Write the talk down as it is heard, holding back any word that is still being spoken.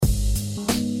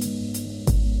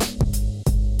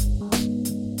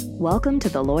Welcome to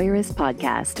the Lawyerist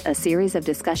Podcast, a series of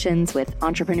discussions with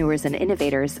entrepreneurs and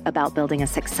innovators about building a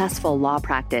successful law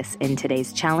practice in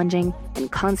today's challenging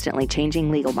and constantly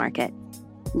changing legal market.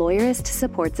 Lawyerist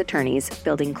supports attorneys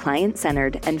building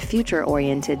client-centered and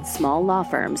future-oriented small law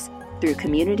firms through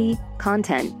community,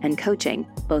 content, and coaching,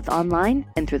 both online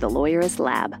and through the Lawyerist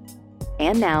Lab.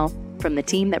 And now, from the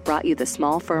team that brought you the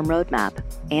Small Firm Roadmap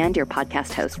and your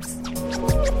podcast hosts.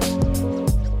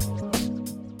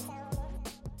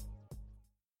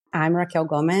 I'm Raquel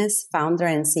Gomes, founder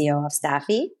and CEO of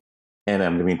Stafi. And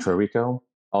I'm Demetrio Rico,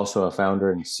 also a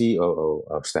founder and COO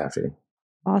of Stafi.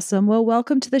 Awesome. Well,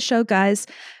 welcome to the show, guys.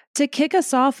 To kick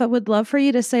us off, I would love for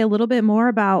you to say a little bit more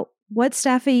about what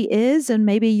Stafi is and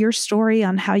maybe your story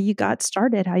on how you got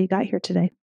started, how you got here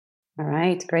today. All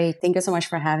right, great. Thank you so much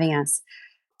for having us.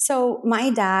 So my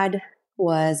dad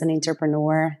was an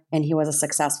entrepreneur and he was a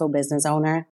successful business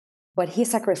owner, but he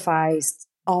sacrificed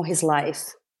all his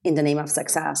life in the name of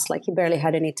success. Like he barely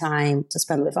had any time to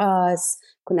spend with us,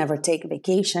 could never take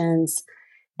vacations.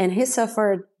 And he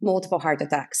suffered multiple heart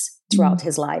attacks throughout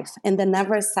his life. And that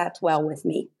never sat well with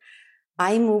me.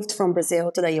 I moved from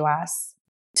Brazil to the US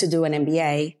to do an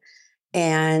MBA.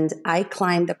 And I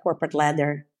climbed the corporate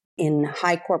ladder in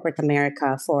high corporate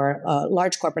America for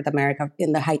large corporate America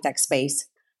in the high-tech space.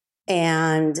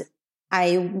 And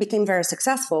I became very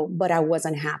successful, but I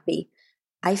wasn't happy.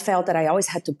 I felt that I always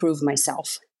had to prove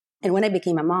myself. And when I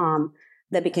became a mom,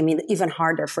 that became even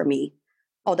harder for me.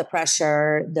 All the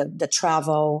pressure, the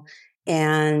travel,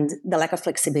 and the lack of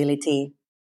flexibility.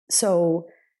 So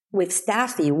with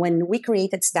Stafi, when we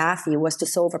created Stafi, was to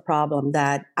solve a problem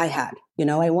that I had. You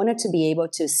know, I wanted to be able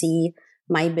to see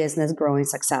my business growing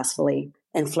successfully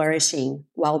and flourishing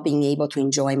while being able to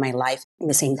enjoy my life at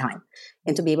the same time.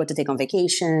 And to be able to take on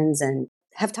vacations and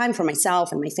have time for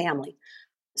myself and my family.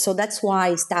 So that's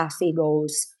why Stafi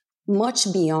goes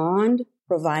much beyond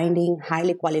providing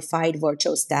highly qualified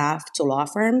virtual staff to law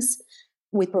firms.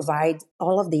 We provide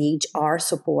all of the HR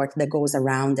support that goes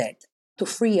around it to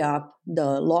free up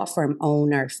the law firm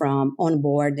owner from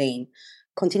onboarding,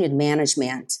 continued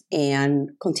management,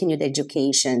 and continued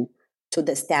education to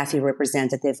the Stafi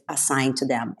representative assigned to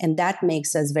them. And that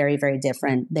makes us very, very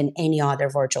different than any other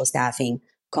virtual staffing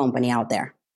company out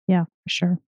there. Yeah, for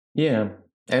sure. Yeah.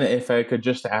 And if I could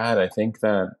just add, I think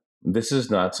that this is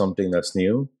not something that's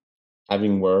new.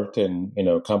 Having worked in,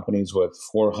 companies with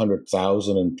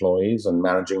 400,000 employees and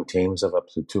managing teams of up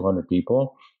to 200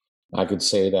 people, I could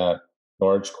say that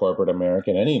large corporate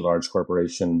America, any large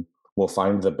corporation, will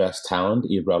find the best talent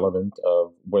irrelevant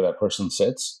of where that person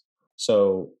sits.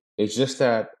 So it's just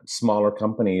that smaller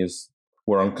companies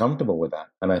were uncomfortable with that.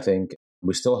 And I think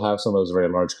we still have some of those very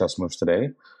large customers today.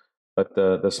 But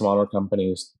the smaller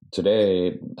companies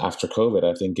today, after COVID,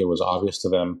 I think it was obvious to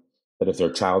them that if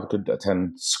their child could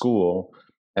attend school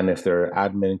and if their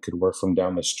admin could work from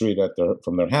down the street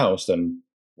from their house, then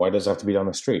why does it have to be down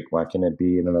the street? Why can't it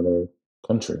be in another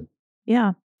country?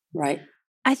 Yeah. Right.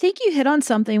 I think you hit on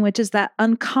something, which is that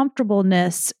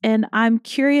uncomfortableness. And I'm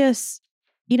curious,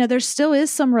 there still is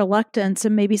some reluctance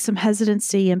and maybe some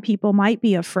hesitancy and people might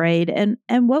be afraid. And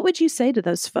what would you say to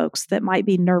those folks that might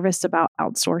be nervous about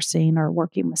outsourcing or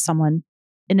working with someone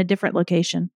in a different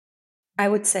location? I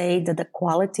would say that the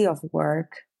quality of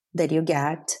work that you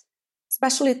get,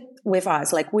 especially with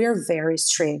us, like we're very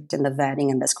strict in the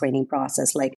vetting and the screening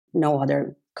process, like no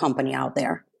other company out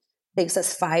there. It takes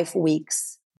us 5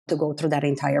 weeks to go through that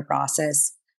entire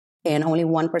process. And only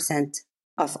 1%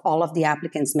 of all of the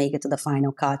applicants make it to the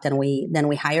final cut. And then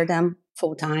we hire them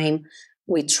full time.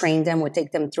 We train them. We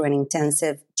take them through an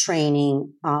intensive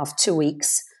training of 2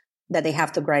 weeks that they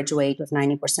have to graduate with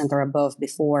 90% or above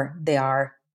before they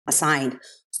are assigned.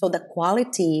 So the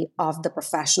quality of the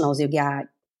professionals you get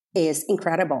is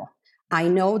incredible. I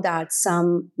know that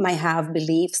some might have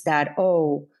beliefs that,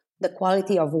 the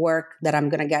quality of work that I'm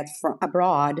going to get from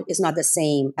abroad is not the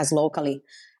same as locally.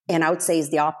 And I would say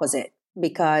it's the opposite,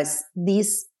 because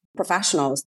these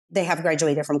professionals, they have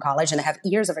graduated from college and they have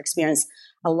years of experience.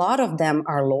 A lot of them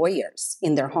are lawyers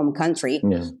in their home country.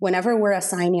 Yeah. Whenever we're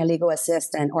assigning a legal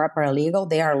assistant or a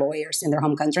paralegal, they are lawyers in their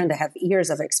home country and they have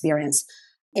years of experience.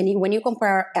 And when you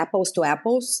compare apples to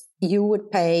apples, you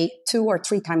would pay 2 or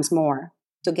 3 times more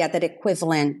to get that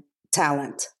equivalent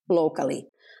talent locally.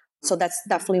 So that's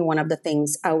definitely one of the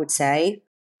things I would say.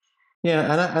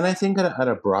 Yeah, and I think at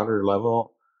a broader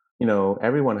level,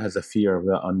 everyone has a fear of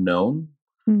the unknown.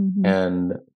 Mm-hmm.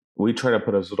 And we try to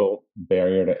put as little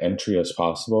barrier to entry as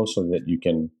possible so that you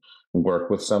can work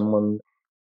with someone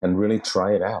and really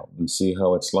try it out and see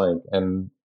how it's like. And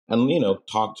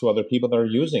talk to other people that are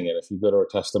using it. If you go to our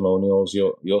testimonials,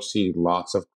 you'll see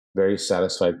lots of very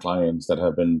satisfied clients that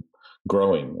have been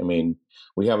growing. I mean,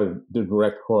 we have a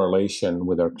direct correlation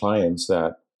with our clients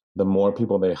that the more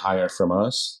people they hire from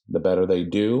us, the better they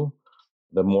do,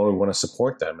 the more we want to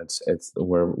support them.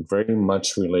 We're very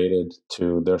much related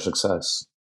to their success.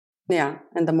 Yeah,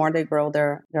 and the more they grow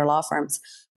their law firms.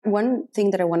 One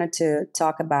thing that I wanted to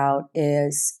talk about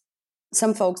is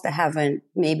some folks that haven't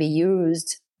maybe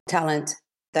used talent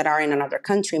that are in another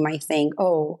country might think,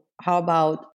 oh, how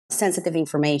about sensitive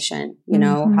information?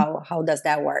 How does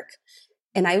that work?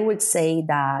 And I would say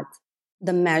that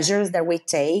the measures that we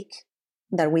take,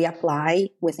 that we apply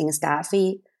within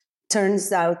Stafi,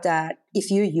 turns out that if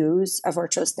you use a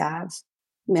virtual staff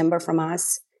member from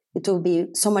us, it will be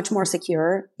so much more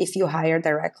secure if you hire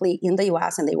directly in the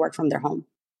US and they work from their home.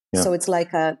 Yeah. So it's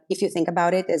like, if you think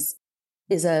about it, is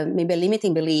maybe a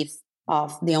limiting belief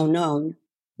of the unknown,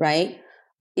 right?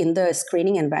 In the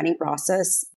screening and vetting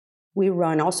process, we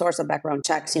run all sorts of background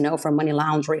checks, from money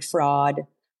laundering, fraud,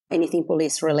 anything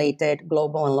police related,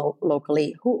 global and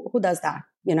locally. Who does that,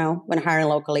 when hiring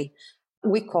locally?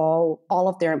 We call all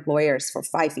of their employers for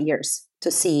 5 years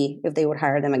to see if they would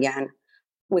hire them again.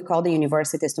 We call the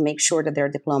universities to make sure that their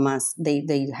diplomas,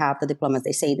 they have the diplomas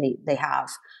they say they have.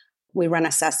 We run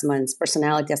assessments,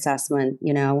 personality assessment,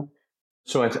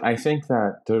 So I think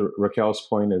that to Raquel's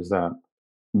point is that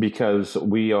because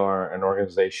we are an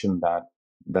organization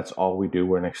that's all we do,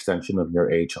 we're an extension of your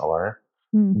HR.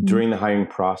 Mm-hmm. During the hiring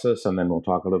process, and then we'll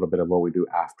talk a little bit of what we do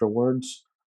afterwards,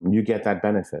 you get that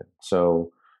benefit.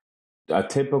 So a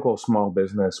typical small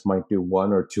business might do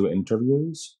 1 or 2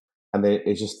 interviews, and they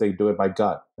do it by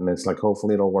gut, and it's like,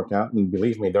 hopefully it'll work out. And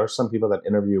believe me, there are some people that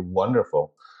interview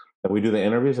wonderful, that we do the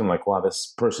interviews and like, wow,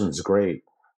 this person's great.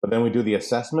 But then we do the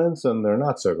assessments and they're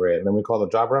not so great. And then we call the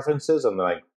job references and they're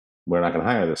like, we're not going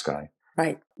to hire this guy.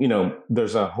 Right.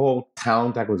 There's a whole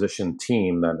talent acquisition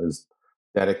team that is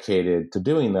dedicated to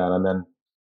doing that. And then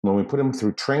when we put them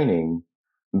through training,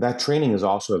 that training is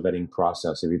also a vetting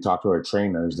process. If you talk to our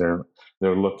trainers,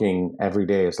 they're looking every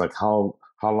day. It's like, how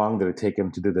long did it take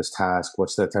him to do this task?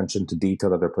 What's the attention to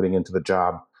detail that they're putting into the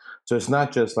job? So it's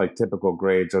not just like typical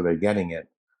grades, are they getting it,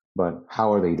 but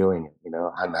how are they doing it?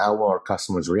 And how will our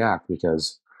customers react?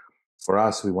 Because for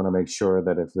us, we want to make sure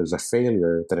that if there's a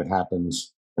failure, that it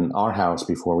happens in our house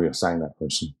before we assign that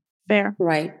person. Fair.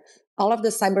 Right. All of the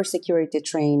cybersecurity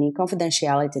training,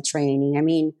 confidentiality training. I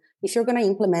mean, if you're going to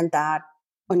implement that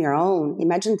on your own,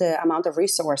 imagine the amount of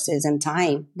resources and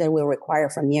time that will require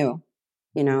from you,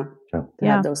 to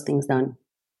have those things done.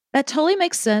 That totally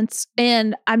makes sense.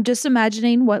 And I'm just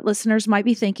imagining what listeners might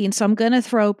be thinking. So I'm going to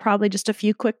throw probably just a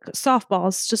few quick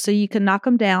softballs just so you can knock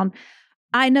them down.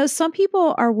 I know some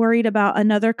people are worried about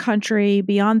another country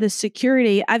beyond the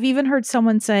security. I've even heard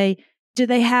someone say, do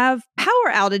they have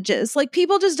power outages? Like,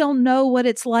 people just don't know what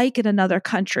it's like in another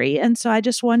country. And so I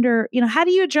just wonder, how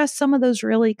do you address some of those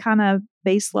really kind of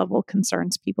base level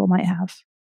concerns people might have?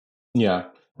 Yeah.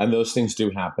 And those things do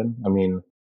happen. I mean,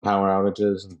 power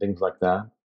outages and things like that.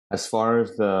 As far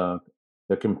as the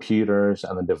computers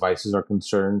and the devices are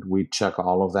concerned, we check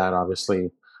all of that,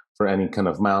 obviously, for any kind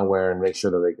of malware and make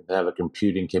sure that they have the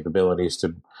computing capabilities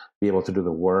to be able to do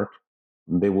the work.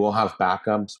 They will have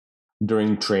backups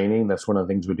during training. That's one of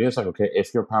the things we do. It's like, okay,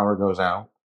 if your power goes out,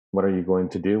 what are you going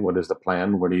to do? What is the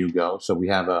plan? Where do you go? So we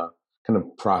have a kind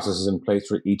of processes in place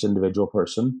for each individual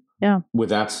person. Yeah. With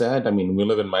that said, I mean, we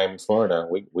live in Miami, Florida.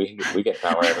 We get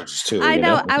power outages too. I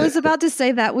know. I was about to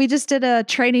say that. We just did a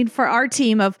training for our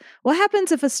team of what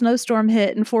happens if a snowstorm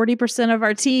hit and 40% of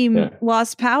our team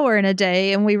lost power in a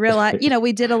day. And we realized,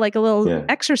 we did a little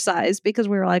exercise because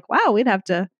we were like, wow,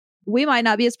 we might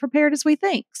not be as prepared as we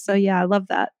think. So yeah, I love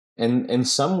that. And in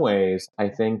some ways, I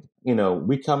think,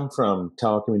 we come from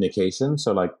telecommunications.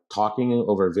 So like talking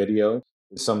over video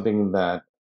is something that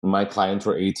my clients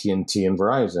were AT&T and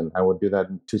Verizon. I would do that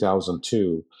in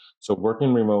 2002. So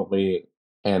working remotely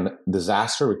and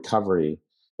disaster recovery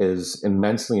is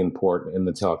immensely important in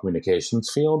the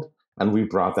telecommunications field. And we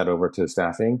brought that over to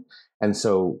staffing. And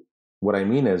so what I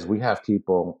mean is we have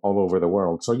people all over the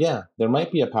world. So yeah, there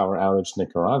might be a power outage in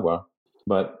Nicaragua,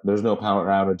 but there's no power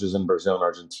outages in Brazil and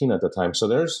Argentina at the time. So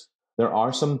there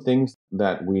are some things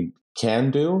that we can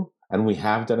do, and we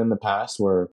have done in the past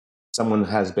where someone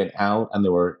has been out and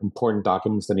there were important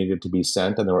documents that needed to be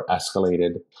sent and they were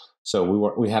escalated.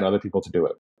 So we had other people to do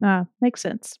it. Makes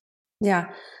sense.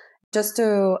 Yeah. Just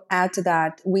to add to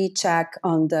that, we check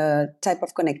on the type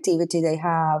of connectivity they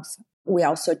have. We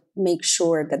also make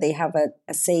sure that they have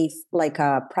a safe, like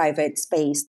a private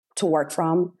space to work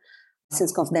from.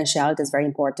 Since confidentiality is very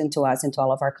important to us and to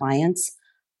all of our clients,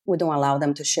 we don't allow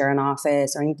them to share an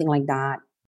office or anything like that.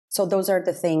 So those are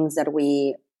the things that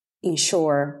we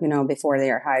ensure, before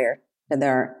they are hired, that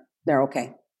they're they're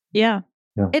okay. Yeah.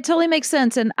 Yeah. It totally makes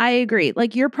sense. And I agree.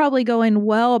 Like you're probably going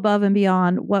well above and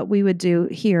beyond what we would do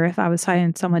here if I was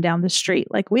hiring someone down the street.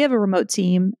 Like we have a remote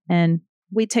team and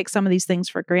we take some of these things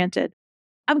for granted.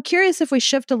 I'm curious if we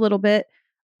shift a little bit,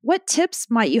 what tips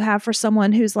might you have for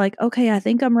someone who's like, okay, I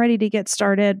think I'm ready to get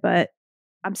started, but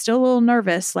I'm still a little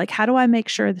nervous. Like, how do I make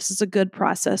sure this is a good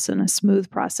process and a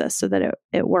smooth process so that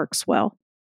it works well?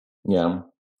 Yeah.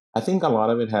 I think a lot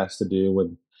of it has to do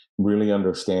with really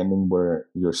understanding where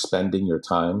you're spending your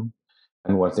time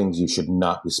and what things you should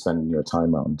not be spending your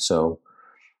time on. So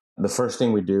the first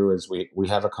thing we do is we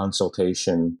have a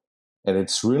consultation, and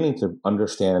it's really to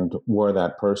understand where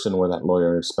that person, where that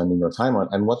lawyer is spending their time on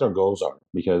and what their goals are.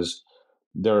 Because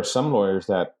there are some lawyers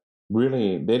that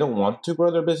really, they don't want to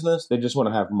grow their business. They just want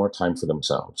to have more time for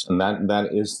themselves. And that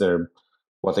is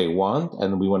what they want.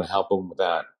 And we want to help them with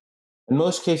that. In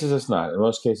most cases, it's not. In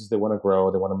most cases, they want to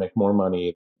grow, they want to make more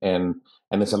money, and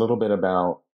it's a little bit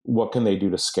about what can they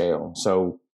do to scale.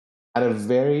 So, at a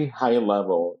very high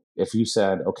level, if you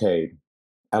said, okay,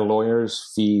 a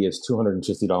lawyer's fee is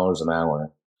 $250 an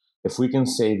hour, if we can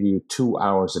save you 2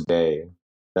 hours a day,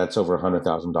 that's over $100,000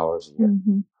 a year.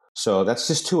 Mm-hmm. So that's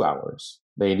just 2 hours.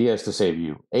 The idea is to save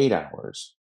you 8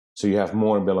 hours, so you have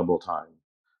more billable time.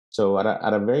 So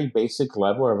at a very basic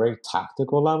level, or a very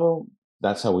tactical level,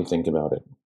 that's how we think about it.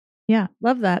 Yeah,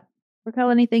 love that.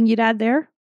 Raquel, anything you'd add there?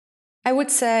 I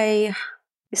would say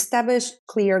establish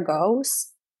clear goals,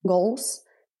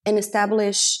 and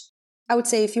I would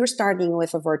say if you're starting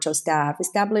with a virtual staff,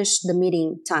 establish the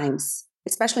meeting times,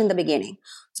 especially in the beginning.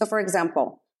 So for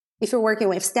example, if you're working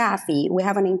with Stafi, we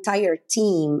have an entire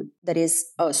team that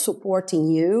is supporting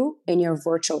you and your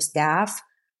virtual staff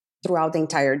throughout the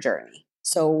entire journey.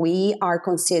 So we are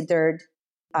considered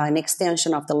an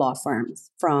extension of the law firm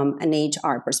from an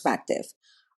HR perspective.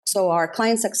 So our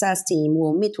client success team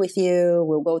will meet with you,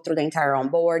 we'll go through the entire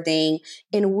onboarding,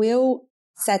 and we'll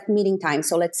set meeting times.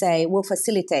 So let's say we'll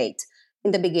facilitate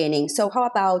in the beginning. So how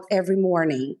about every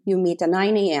morning you meet at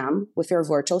 9 a.m. with your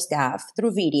virtual staff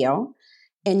through video,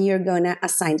 and you're going to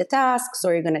assign the tasks,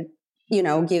 or you're going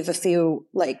to, give a few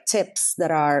like tips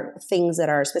that are things that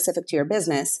are specific to your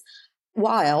business.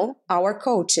 While our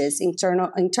coaches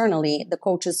internally, the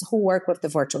coaches who work with the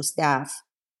virtual staff,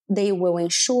 they will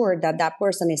ensure that that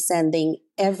person is sending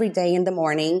every day in the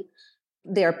morning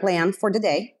their plan for the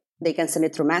day. They can send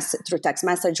it through text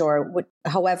message, or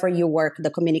however you work the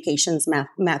communications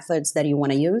methods that you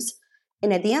want to use.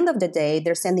 And at the end of the day,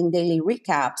 they're sending daily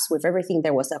recaps with everything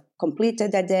that was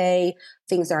completed that day,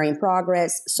 things that are in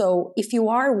progress. So if you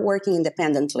are working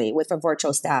independently with a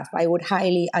virtual staff, I would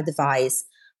highly advise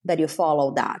that you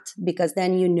follow that, because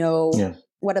then you know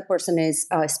what a person is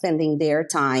spending their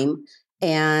time.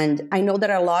 And I know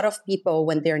that a lot of people,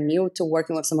 when they're new to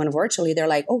working with someone virtually, they're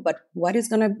like, oh, but what is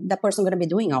that person going to be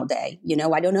doing all day?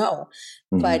 I don't know.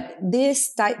 Mm-hmm. But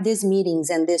these meetings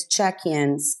and these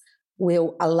check-ins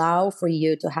will allow for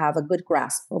you to have a good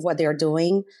grasp of what they're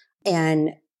doing.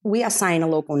 And we assign a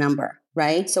local number,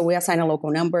 right? So we assign a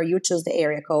local number. You choose the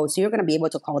area code. So you're going to be able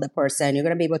to call the person. You're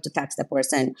going to be able to text the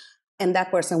person. And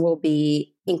that person will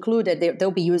be included.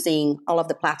 They'll be using all of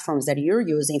the platforms that you're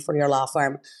using for your law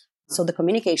firm. So the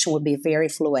communication will be very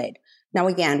fluid. Now,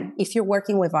 again, if you're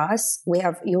working with us,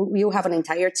 you have an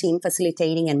entire team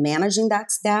facilitating and managing that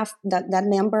staff, that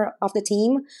member of the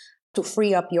team, to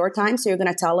free up your time. So you're going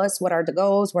to tell us what are the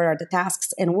goals, what are the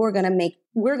tasks, and we're going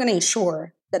to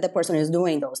ensure that the person is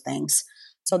doing those things.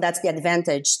 So that's the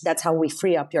advantage. That's how we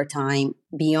free up your time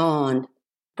beyond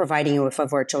providing you with a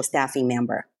virtual staffing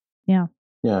member. Yeah.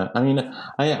 Yeah. I mean,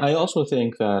 I also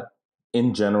think that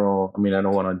in general, I mean, I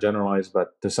don't want to generalize,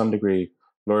 but to some degree,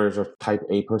 lawyers are type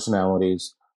A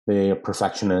personalities. They are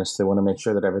perfectionists. They want to make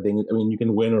sure that everything, I mean, you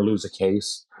can win or lose a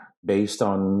case based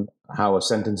on how a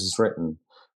sentence is written.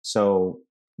 So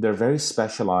they're very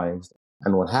specialized.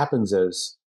 And what happens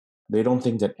is they don't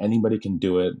think that anybody can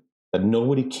do it, that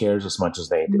nobody cares as much as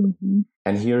they do. Mm-hmm.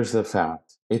 And here's the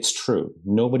fact. It's true.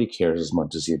 Nobody cares as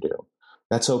much as you do.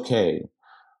 That's okay.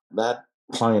 That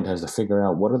client has to figure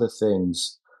out what are the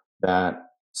things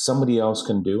that somebody else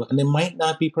can do. And they might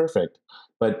not be perfect,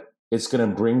 but it's going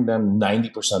to bring them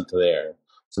 90% to there.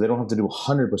 So they don't have to do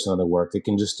 100% of the work. They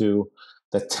can just do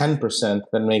the 10%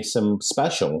 that makes them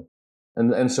special.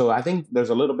 And so I think there's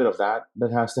a little bit of that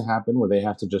has to happen, where they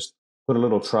have to just put a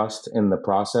little trust in the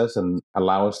process and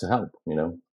allow us to help,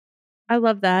 I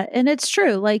love that. And it's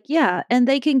true. Like, yeah. And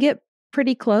they can get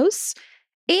pretty close,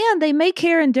 and they may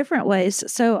care in different ways.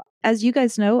 So as you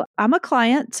guys know, I'm a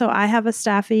client. So I have a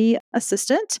Stafi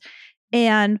assistant,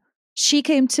 and she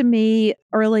came to me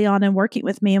early on in working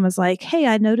with me and was like, "Hey,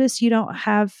 I noticed you don't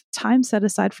have time set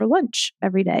aside for lunch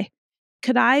every day.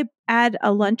 Could I add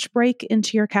a lunch break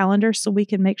into your calendar so we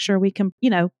can make sure we can,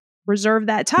 reserve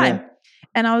that time?" Yeah,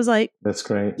 And I was like, that's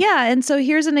great. yeah. And so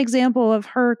here's an example of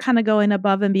her kind of going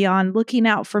above and beyond, looking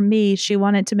out for me. She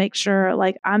wanted to make sure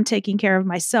like I'm taking care of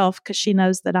myself because she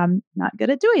knows that I'm not good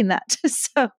at doing that.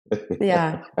 So,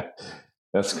 Yeah.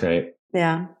 That's great.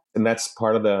 Yeah. And that's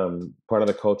part of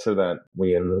the culture that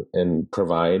we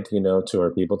provide, to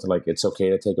our people, to like, it's okay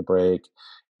to take a break.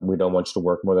 We don't want you to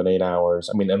work more than 8 hours.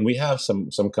 I mean, and we have some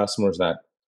customers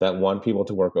that want people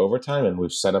to work overtime, and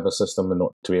we've set up a system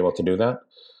to be able to do that.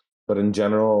 But in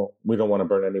general, we don't want to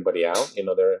burn anybody out.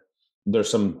 There's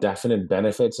some definite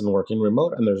benefits in working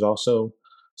remote, and there's also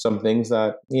some things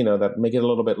that that make it a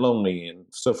little bit lonely. And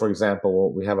so, for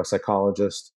example, we have a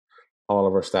psychologist all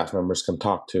of our staff members can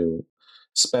talk to,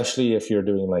 especially if you're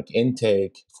doing like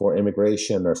intake for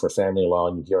immigration or for family law,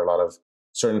 and you hear a lot of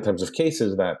certain types of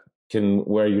cases that can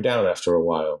wear you down after a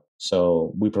while.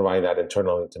 So we provide that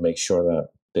internally to make sure that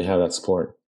they have that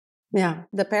support. Yeah.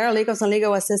 The paralegals and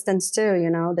legal assistants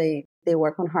too, they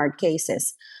work on hard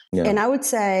cases. Yeah. And I would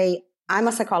say I'm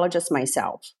a psychologist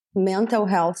myself. Mental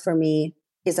health for me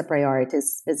is a priority,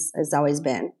 it's always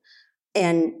been.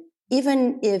 And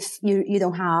even if you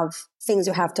don't have things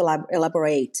you have to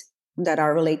elaborate that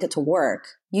are related to work,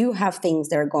 you have things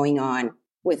that are going on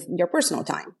with your personal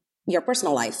time, your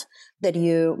personal life, that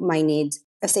you might need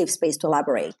a safe space to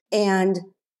elaborate. And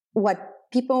what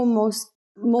people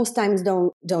most times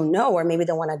don't know, or maybe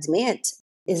don't want to admit,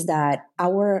 is that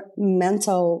our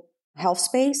mental health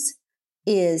space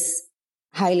is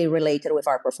highly related with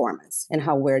our performance and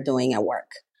how we're doing at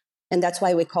work. And that's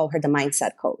why we call her the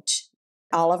mindset coach.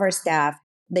 All of our staff,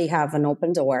 they have an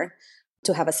open door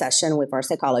to have a session with our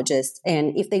psychologist.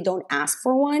 And if they don't ask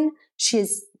for one,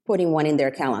 she's putting one in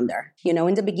their calendar.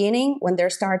 In the beginning, when they're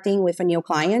starting with a new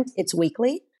client, it's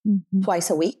weekly, twice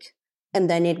a week. And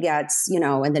then it gets,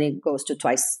 and then it goes to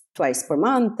twice per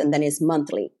month, and then it's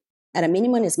monthly. At a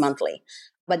minimum, it's monthly.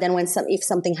 But then if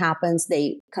something happens,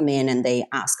 they come in and they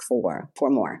ask for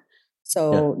more.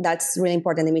 So that's really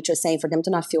important. Demetrio is saying, for them to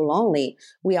not feel lonely.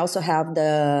 We also have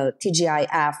the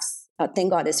TGIFs.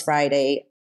 Thank God it's Friday.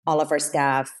 All of our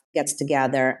staff gets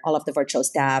together, all of the virtual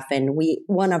staff, and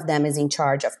one of them is in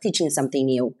charge of teaching something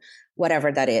new,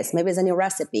 whatever that is. Maybe it's a new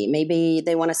recipe. Maybe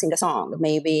they want to sing a song.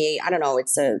 Maybe, I don't know,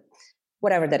 it's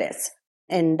whatever that is.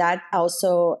 And that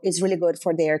also is really good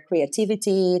for their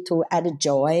creativity, to add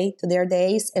joy to their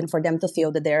days, and for them to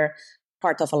feel that they're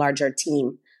part of a larger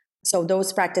team. So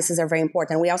those practices are very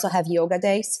important. We also have yoga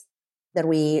days that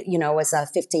we, as a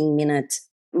 15-minute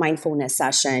mindfulness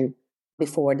session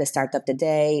before the start of the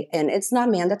day. And it's not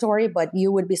mandatory, but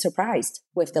you would be surprised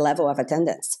with the level of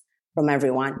attendance from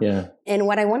everyone. Yeah. And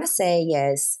what I want to say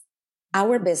is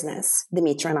our business,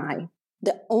 Demetrio and I,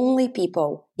 the only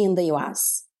people in the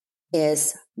US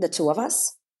is the two of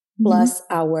us, plus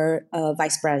our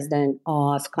vice president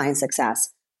of client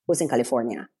success, who's in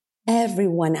California.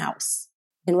 Everyone else.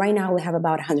 And right now we have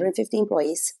about 150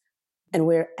 employees, and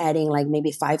we're adding like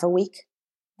maybe 5 a week.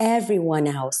 Everyone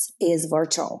else is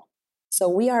virtual. So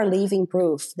we are living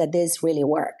proof that this really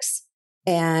works.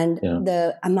 And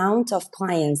the amount of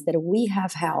clients that we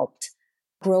have helped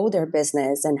grow their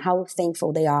business and how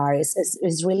thankful they are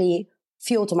is really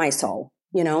fuel to my soul,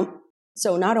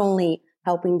 So not only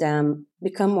helping them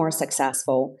become more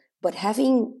successful, but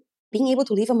being able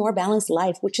to live a more balanced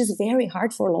life, which is very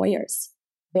hard for lawyers.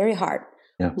 Very hard.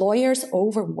 Yeah. Lawyers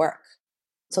overwork.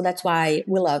 So that's why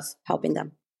we love helping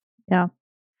them. Yeah.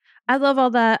 I love all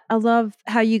that. I love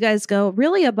how you guys go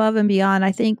really above and beyond.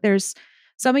 I think there's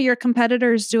some of your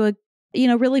competitors do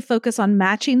really focus on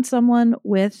matching someone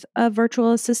with a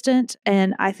virtual assistant.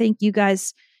 And I think you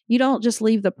guys, you don't just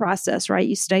leave the process, right?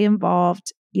 You stay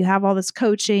involved. You have all this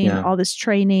coaching, all this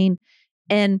training.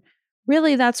 And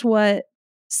really that's what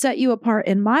set you apart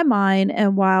in my mind,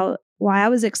 and why I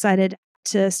was excited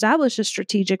to establish a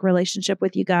strategic relationship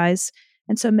with you guys.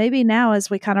 And so maybe now, as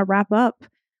we kind of wrap up,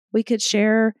 we could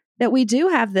share that we do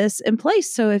have this in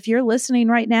place. So if you're listening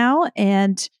right now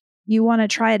and you want to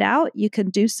try it out, you can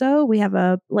do so. We have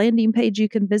a landing page you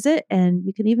can visit, and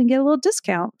you can even get a little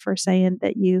discount for saying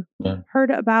that you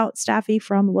heard about Stafi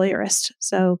from Lawyerist.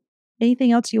 So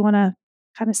anything else you want to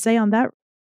kind of say on that?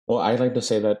 Well, I'd like to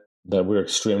say that we're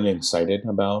extremely excited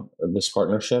about this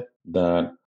partnership,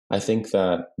 that I think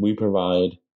that we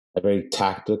provide a very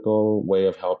tactical way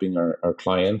of helping our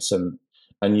clients, and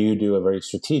you do a very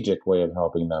strategic way of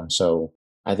helping them. So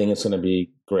I think it's going to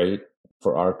be great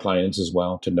for our clients as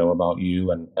well to know about you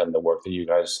and the work that you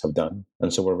guys have done.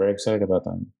 And so we're very excited about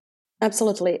that.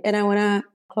 Absolutely. And I want to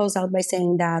close out by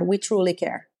saying that we truly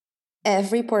care.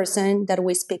 Every person that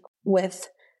we speak with,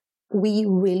 we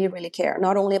really, really care.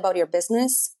 Not only about your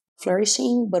business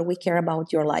flourishing, but we care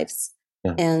about your lives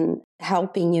and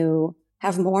helping you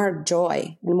have more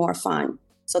joy and more fun.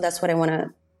 So that's what I want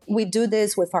to, we do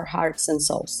this with our hearts and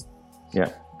souls. Yeah.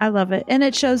 I love it. And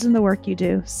it shows in the work you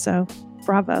do. So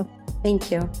bravo.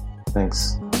 Thank you.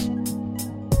 Thanks.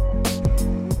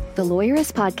 The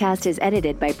Lawyerist podcast is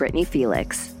edited by Brittany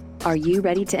Felix. Are you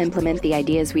ready to implement the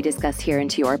ideas we discuss here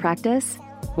into your practice?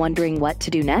 Wondering what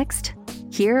to do next?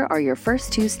 Here are your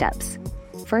first 2 steps.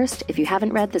 First, if you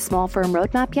haven't read the Small Firm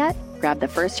Roadmap yet, grab the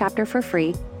first chapter for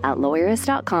free at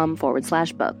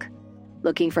lawyerist.com/book.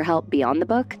 Looking for help beyond the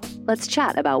book? Let's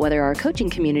chat about whether our coaching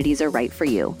communities are right for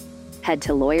you. Head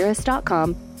to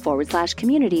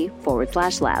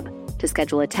lawyerist.com/community/lab to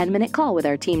schedule a 10-minute call with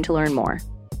our team to learn more.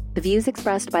 The views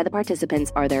expressed by the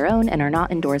participants are their own and are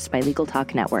not endorsed by Legal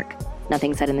Talk Network.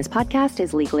 Nothing said in this podcast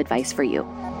is legal advice for you.